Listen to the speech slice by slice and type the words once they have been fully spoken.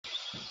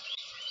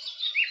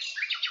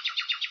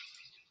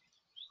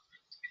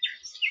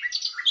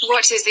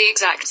what is the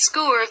exact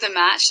score of the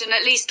match and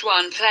at least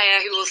one player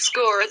who will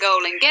score a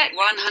goal and get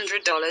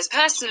 $100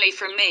 personally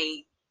from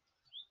me.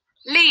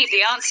 Leave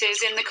the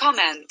answers in the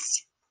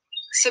comments.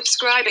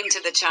 Subscribing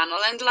to the channel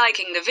and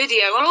liking the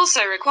video are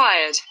also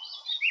required.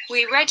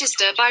 We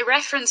register by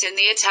reference in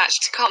the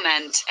attached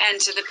comment.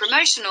 Enter the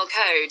promotional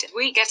code.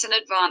 We get an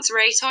advance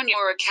rate on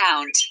your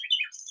account.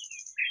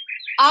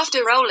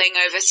 After rolling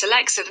over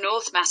selects of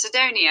North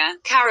Macedonia,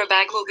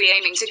 Qarabag will be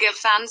aiming to give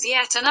fans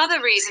yet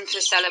another reason for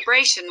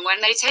celebration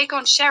when they take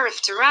on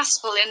Sheriff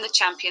Tiraspol in the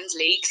Champions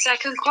League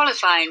second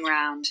qualifying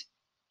round.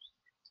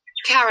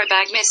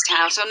 Qarabag missed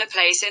out on a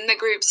place in the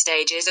group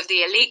stages of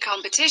the elite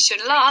competition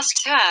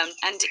last term,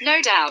 and, no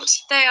doubt,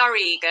 they are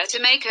eager to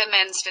make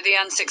amends for the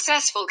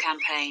unsuccessful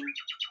campaign.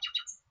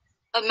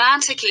 A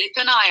man to keep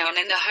an eye on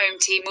in the home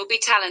team will be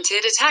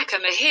talented attacker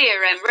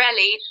Mahir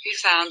Emreli, who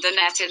found the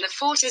net in the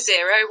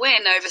 4-0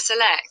 win over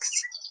Selects.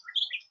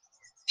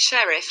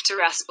 Sheriff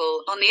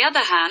Tiraspol, on the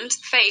other hand,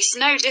 faced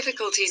no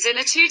difficulties in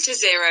a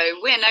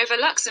 2-0 win over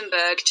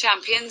Luxembourg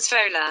champions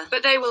Baylor,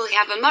 but they will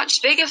have a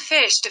much bigger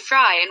fish to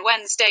fry in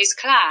Wednesday's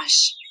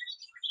clash.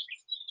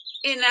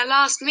 In their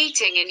last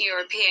meeting in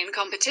European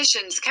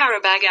competitions,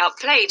 Qarabag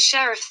outplayed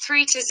Sheriff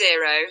 3-0,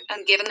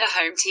 and given the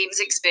home team's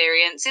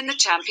experience in the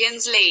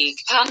Champions League,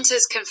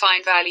 punters can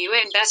find value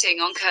in betting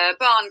on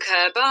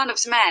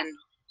Qarabag's men.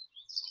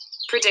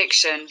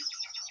 Prediction: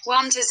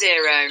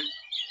 1-0.